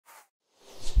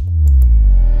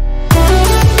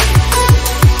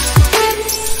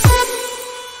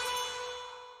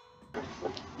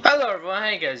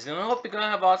guys, I hope you're gonna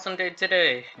have an awesome day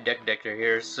today. Decker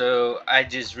here. So I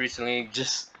just recently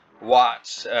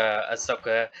watched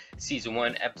Ahsoka season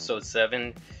 1 episode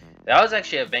 7. That was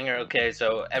actually a banger. Okay,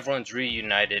 so everyone's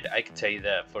reunited. I can tell you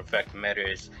that for a fact. The matter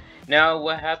is, now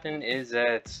what happened is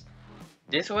that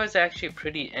this was actually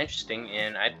pretty interesting,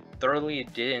 and I thoroughly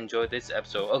did enjoy this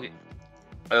episode.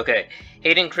 Okay.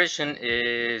 Hayden Christian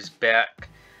is back.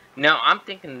 Now I'm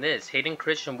thinking this Hayden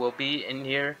Christian will be in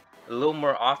here a little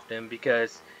more often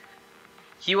because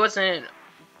he wasn't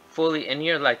fully in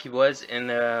here like he was in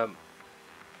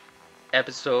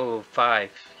episode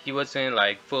 5. He wasn't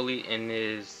like fully in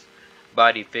his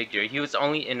body figure. He was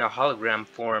only in a hologram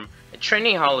form, a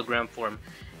training hologram form,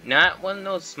 not one of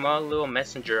those small little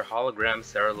messenger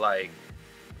holograms that are like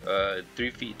 3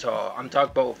 feet tall. I'm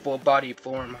talking about full body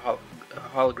form,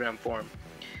 hologram form.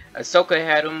 Ahsoka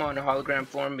had him on a hologram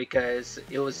form because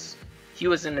he was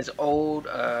in his old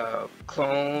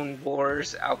Clone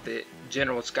Wars outfit,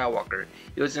 General Skywalker.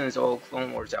 He was in his old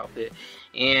Clone Wars outfit,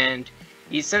 and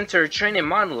he sent her training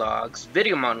monologues,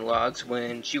 video monologues,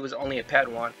 when she was only a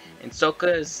Padawan. And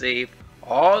Ahsoka saved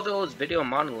all those video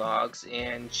monologues,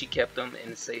 and she kept them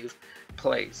in a safe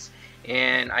place.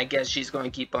 And I guess she's going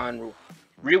to keep on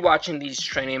rewatching these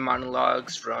training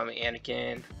monologues from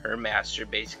Anakin, her master,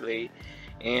 basically.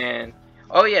 And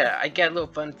oh yeah, I got a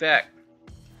little fun fact.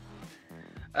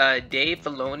 Dave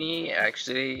Filoni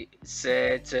actually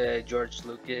said to George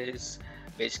Lucas,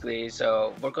 basically,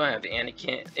 so we're gonna have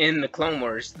Anakin in the Clone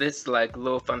Wars. This is like a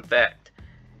little fun fact.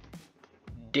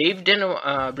 Dave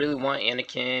didn't really want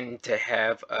Anakin to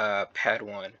have a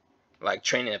Padawan, like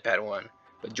training a Padawan,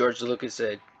 but George Lucas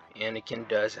said Anakin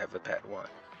does have a Padawan.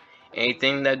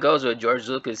 Anything that goes with George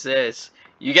Lucas says,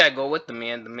 you gotta go with the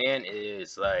man. The man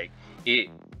is like,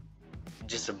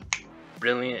 just a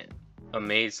brilliant,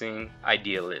 amazing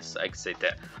idealist. I could say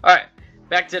that. Alright,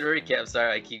 back to the recap.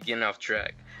 Sorry, I keep getting off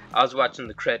track. I was watching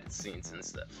the credit scenes and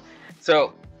stuff.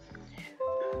 So,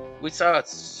 we saw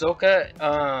Ahsoka.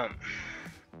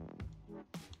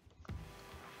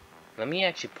 Let me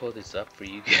actually pull this up for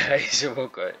you guys. Real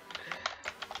good.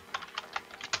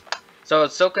 So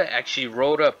Ahsoka actually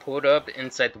pulled up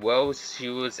inside the wells. She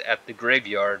was at the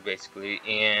graveyard basically,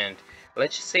 and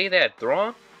let's just say that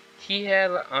Thrawn, he had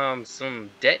some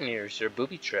detonators or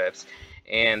booby traps,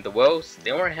 and the wells,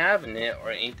 they weren't having it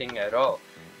or anything at all.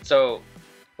 So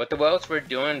what the wells were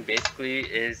doing basically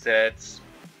is that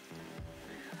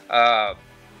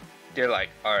they're like,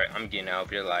 alright, I'm getting out of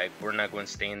here. Like, we're not going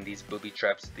to stay in these booby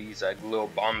traps, these like little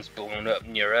bombs blowing up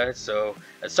near us. So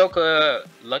Ahsoka,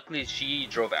 luckily she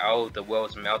drove out of the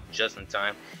well's mouth just in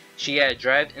time. She had to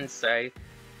drive inside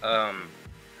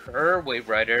her wave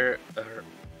rider,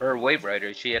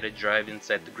 she had to drive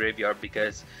inside the graveyard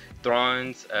because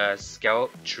Thrawn's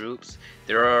scout troops,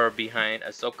 they are behind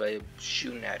Ahsoka,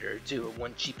 shooting at her too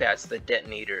when she passed the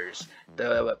detonators,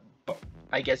 the,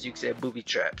 I guess you could say, booby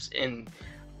traps, and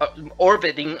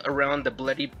orbiting around the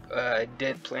bloody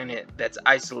dead planet that's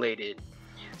isolated.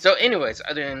 So anyways,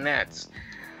 other than that,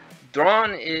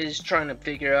 Thrawn is trying to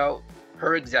figure out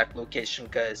her exact location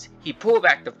because he pulled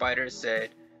back the fighter,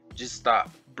 said, just stop,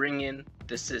 bring in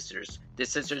the sisters,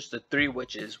 the 3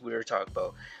 witches we were talking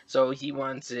about. So he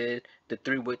wanted the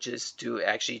 3 witches to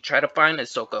actually try to find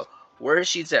Ahsoka where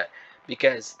she's at,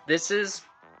 because this is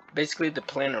basically the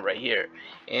planet right here,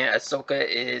 and Ahsoka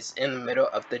is in the middle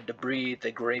of the debris, the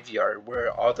graveyard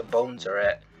where all the bones are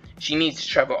at. She needs to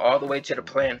travel all the way to the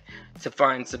planet to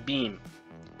find Sabine.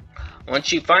 Once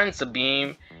she finds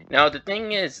Sabine, now the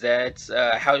thing is that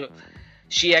how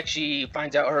she actually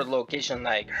finds out her location,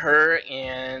 like her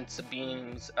and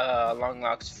Sabine's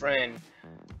long-lost friend,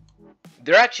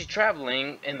 they're actually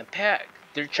traveling in the pack.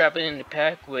 They're traveling in the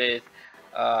pack with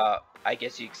I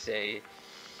guess you could say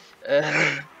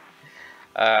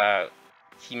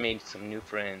he made some new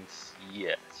friends.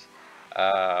 Yes.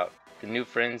 The new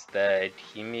friends that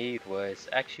he made was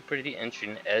actually pretty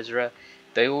interesting. Ezra,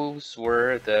 those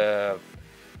were the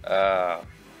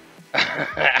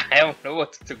I don't know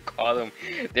what to call them.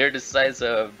 They're the size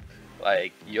of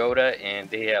like Yoda, and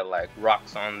they have like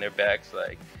rocks on their backs.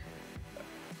 Like,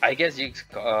 I guess you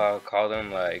could call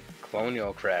them like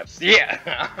colonial crabs. Yeah,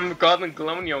 I'm calling them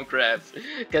colonial crabs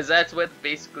because that's what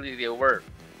basically they were.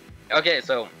 Okay,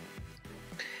 so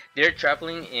they're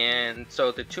traveling, and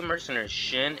so the 2 mercenaries,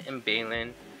 Shin and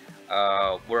Baylan,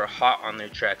 were hot on their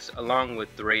tracks along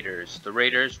with the raiders. The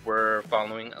raiders were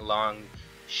following along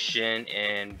Shin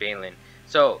and Baylan.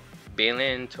 So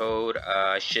Baylan told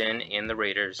Shin and the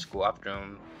raiders go after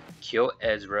him, kill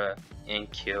Ezra, and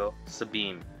kill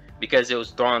Sabine, because it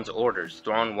was Thrawn's orders.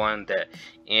 Thrawn wanted that,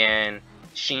 and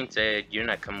Shin said, "You're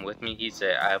not coming with me." He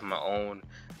said, "I have my own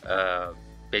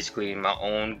basically my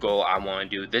own goal I want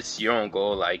to do. This is your own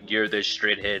goal. Like, you're the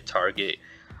straight ahead target.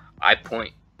 I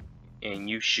point and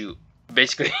you shoot.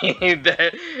 Basically,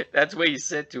 that's what he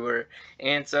said to her.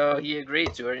 And so he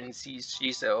agreed to her, and she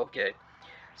said, okay.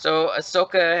 So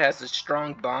Ahsoka has a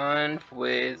strong bond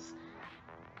with,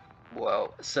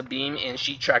 well, Sabine, and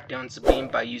she tracked down Sabine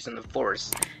by using the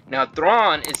Force. Now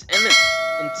Thrawn is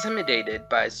intimidated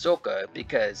by Ahsoka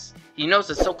because he knows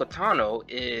Ahsoka Tano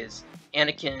is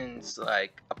Anakin's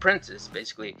like apprentice.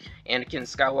 Basically, Anakin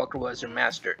Skywalker was her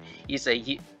master. He said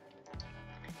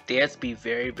they have to be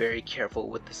very, very careful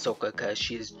with Ahsoka because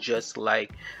she is just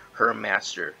like her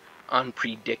master,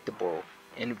 unpredictable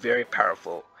and very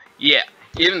powerful. Yeah,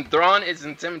 even Thrawn is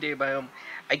intimidated by him.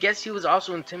 I guess he was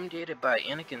also intimidated by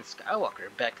Anakin Skywalker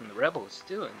back in the Rebels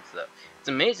too and stuff. It's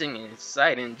amazing and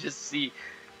exciting just to see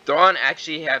Thrawn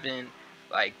actually having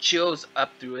like chills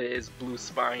up through his blue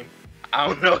spine. I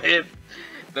don't know if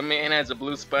the man has a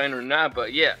blue spine or not,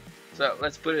 but yeah. So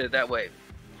let's put it that way.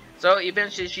 So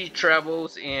eventually she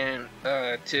travels to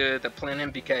the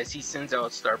planet because he sends out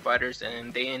starfighters,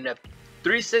 and they end up,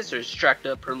 three sisters tracked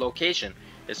up her location.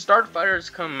 The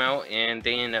starfighters come out and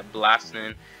they end up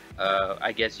blasting,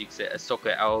 I guess you could say,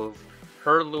 Ahsoka out of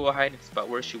her little hiding spot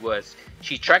where she was.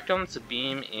 She tracked down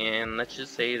Sabine, and let's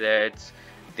just say that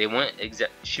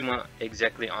she went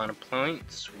exactly on a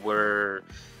point where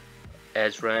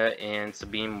Ezra and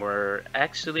Sabine were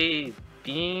actually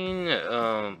being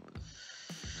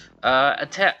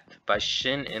attacked by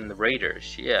Shin and the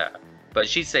Raiders. Yeah, but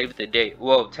she saved the day.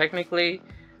 Well, technically,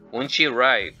 when she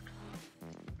arrived,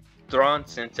 Thrawn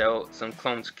sent out some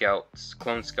clone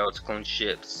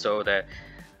ships, so that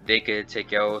they could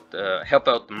take out, help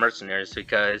out the mercenaries,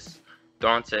 because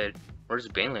Thrawn said, "Where's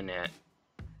Balin at?"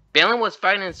 Balin was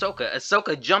fighting Ahsoka.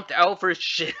 Ahsoka jumped out of her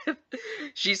ship.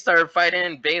 She started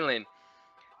fighting Balin.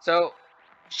 So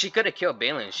she could have killed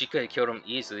Balin. She could have killed him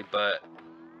easily, but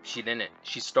she didn't.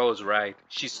 She stole his ride.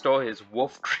 She stole his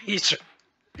wolf creature.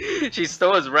 She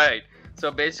stole his ride. So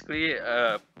basically,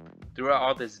 throughout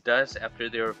all this dust after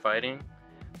they were fighting,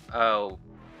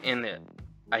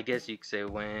 I guess you could say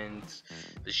when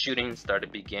the shooting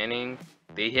started beginning,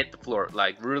 they hit the floor.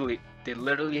 Like, really, they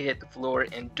literally hit the floor,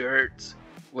 and dirt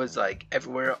was like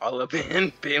everywhere, all up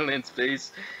in Balin's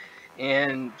face.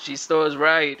 And she stole his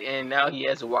ride, and now he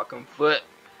has to walk on foot.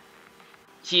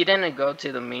 He didn't go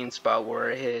to the main spot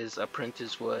where his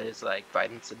apprentice was like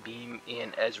fighting Sabine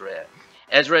and Ezra.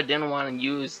 Ezra didn't want to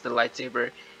use the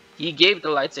lightsaber. He gave the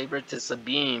lightsaber to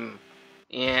Sabine,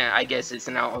 and I guess it's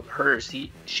now hers.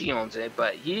 She owns it,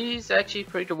 but he's actually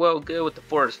pretty well good with the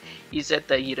Force. He said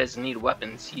that he doesn't need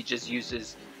weapons. He just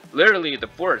uses literally the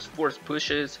Force. Force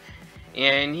pushes,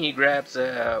 and he grabs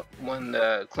one of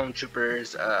the clone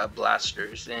troopers'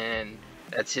 blasters, and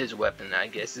that's his weapon. I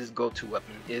guess his go-to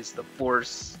weapon is the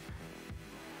Force.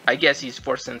 I guess he's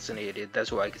Force sensitive.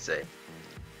 That's what I could say.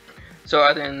 So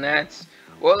other than that,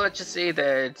 well, let's just say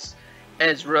that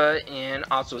Ezra and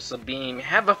also Sabine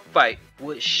have a fight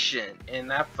with Shin, and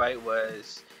that fight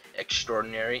was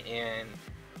extraordinary and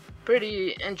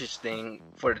pretty interesting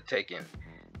for the taking.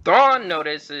 Thrawn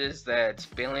notices that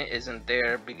Balin isn't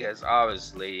there because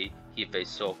obviously he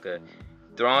faced Ahsoka.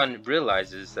 Thrawn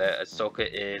realizes that Ahsoka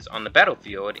is on the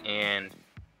battlefield and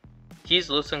he's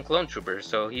losing clone troopers,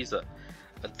 so he's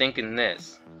thinking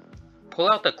this: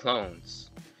 pull out the clones,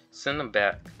 send them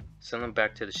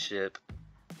back to the ship.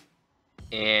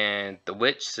 And the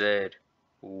witch said,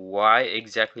 "Why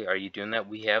exactly are you doing that?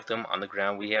 We have them on the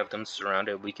ground, we have them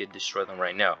surrounded, we could destroy them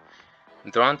right now."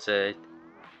 And Thrawn said,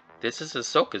 "This is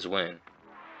Ahsoka's win,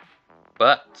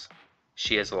 but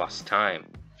she has lost time."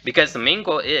 Because the main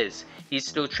goal is, he's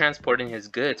still transporting his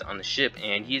goods on the ship,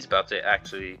 and he's about to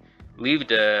actually leave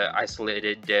the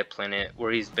isolated dead planet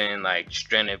where he's been like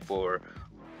stranded for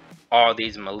all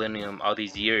these all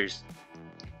these years.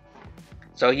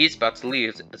 So he's about to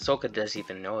leave. Ahsoka doesn't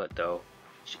even know it though.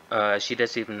 She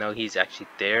doesn't even know he's actually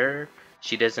there.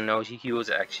 She doesn't know he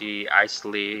was actually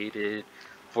isolated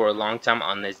for a long time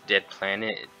on this dead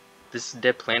planet. This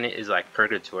dead planet is like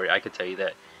purgatory, I could tell you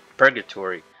that.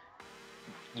 Purgatory.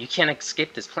 You can't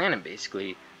escape this planet,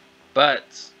 basically. But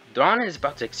Thrawn is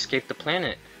about to escape the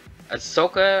planet.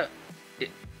 Ahsoka,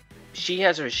 she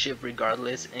has her ship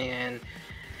regardless, and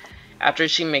after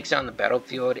she makes it on the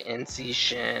battlefield and sees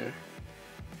Shin,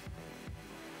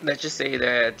 let's just say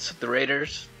that the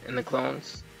Raiders and the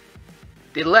clones,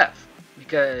 they left.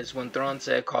 Because when Thrawn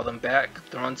said call them back,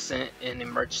 Thrawn sent an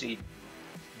emergency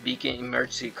beacon,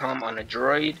 emergency comm on a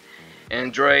droid.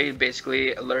 And droid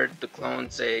basically alerted the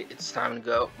clones, say it's time to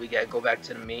go. We gotta go back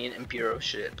to the main Imperial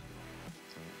ship.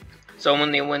 So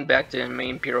when they went back to the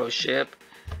main Imperial ship,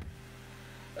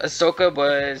 Ahsoka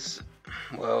was,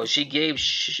 well, she gave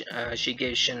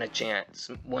Shin a chance.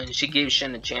 When she gave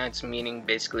Shin a chance, meaning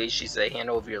basically she said, hand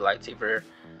over your lightsaber,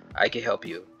 I can help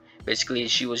you. Basically,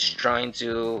 she was trying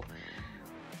to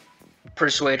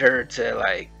persuade her to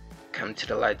like come to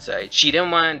the light side. She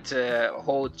didn't want to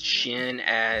hold Shin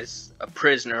as a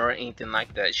prisoner or anything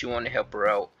like that. She wanted to help her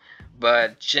out,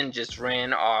 but Shin just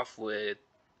ran off with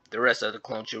the rest of the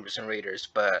clone troopers and raiders.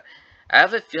 But I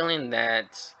have a feeling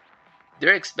that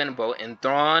they're expendable, and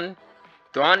Thrawn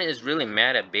is really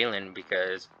mad at Balin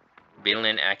because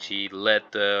Balin actually led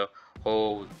the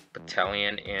whole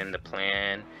battalion and the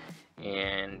plan,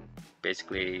 and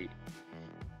basically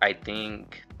I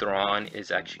think Thrawn is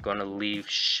actually going to leave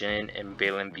Shin and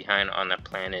Balin behind on the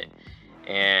planet.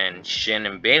 And Shin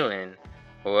and Balin,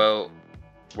 well,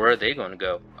 where are they going to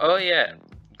go? Oh yeah,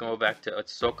 go back to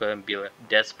Ahsoka and be like,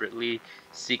 desperately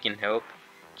seeking help.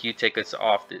 Can you take us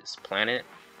off this planet?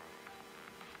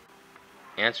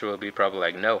 Answer will be probably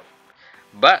like no.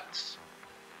 But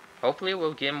hopefully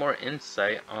we'll get more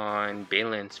insight on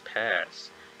Balin's past,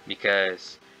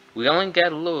 because we only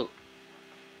got a little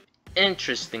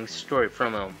interesting story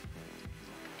from him.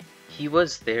 He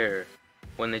was there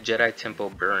when the Jedi Temple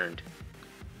burned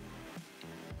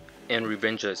in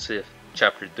Revenge of the Sith,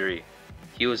 Chapter 3.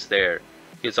 He was there.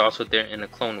 He was also there in the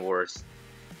Clone Wars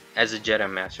as a Jedi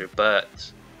Master,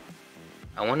 but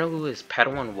I wonder who his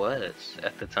Padawan was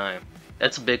at the time.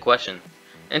 That's a big question.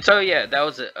 And so yeah, that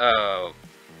was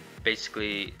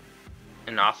basically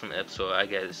an awesome episode. I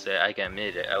gotta say, I gotta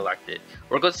admit it, I liked it.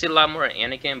 We're gonna see a lot more of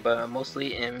Anakin, but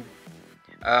mostly in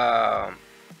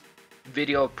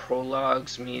video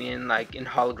prologues, meaning like in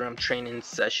hologram training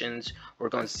sessions. We're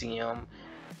gonna see him.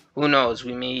 Who knows,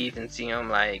 we may even see him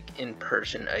like in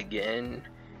person again.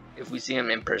 If we see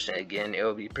him in person again,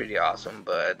 it'll be pretty awesome,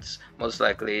 but most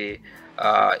likely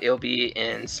it'll be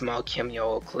in small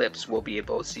cameo clips. We'll be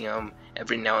able to see him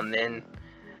every now and then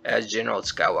as General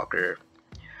Skywalker.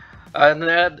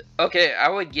 Okay, I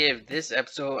would give this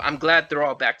episode, I'm glad they're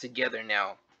all back together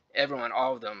now. Everyone,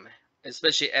 all of them.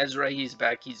 Especially Ezra, he's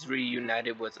back. He's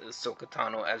reunited with Ahsoka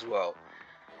Tano as well.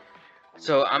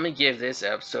 So I'm gonna give this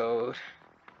episode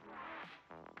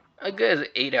a good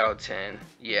 8 out of 10.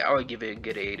 Yeah, I would give it a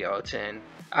good 8 out of 10.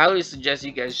 I always suggest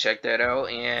you guys check that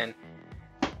out, and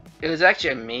it was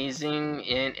actually amazing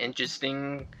and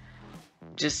interesting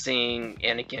just seeing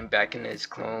Anakin back in his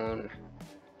Clone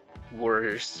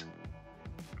Wars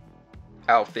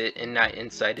outfit and not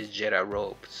inside his Jedi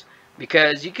robes,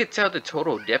 because you could tell the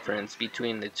total difference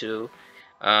between the two.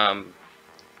 Other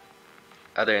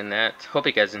than that, hope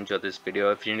you guys enjoyed this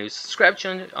video. If you're new, subscribe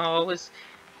to always,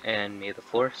 and may the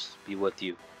force be with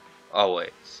you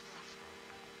always.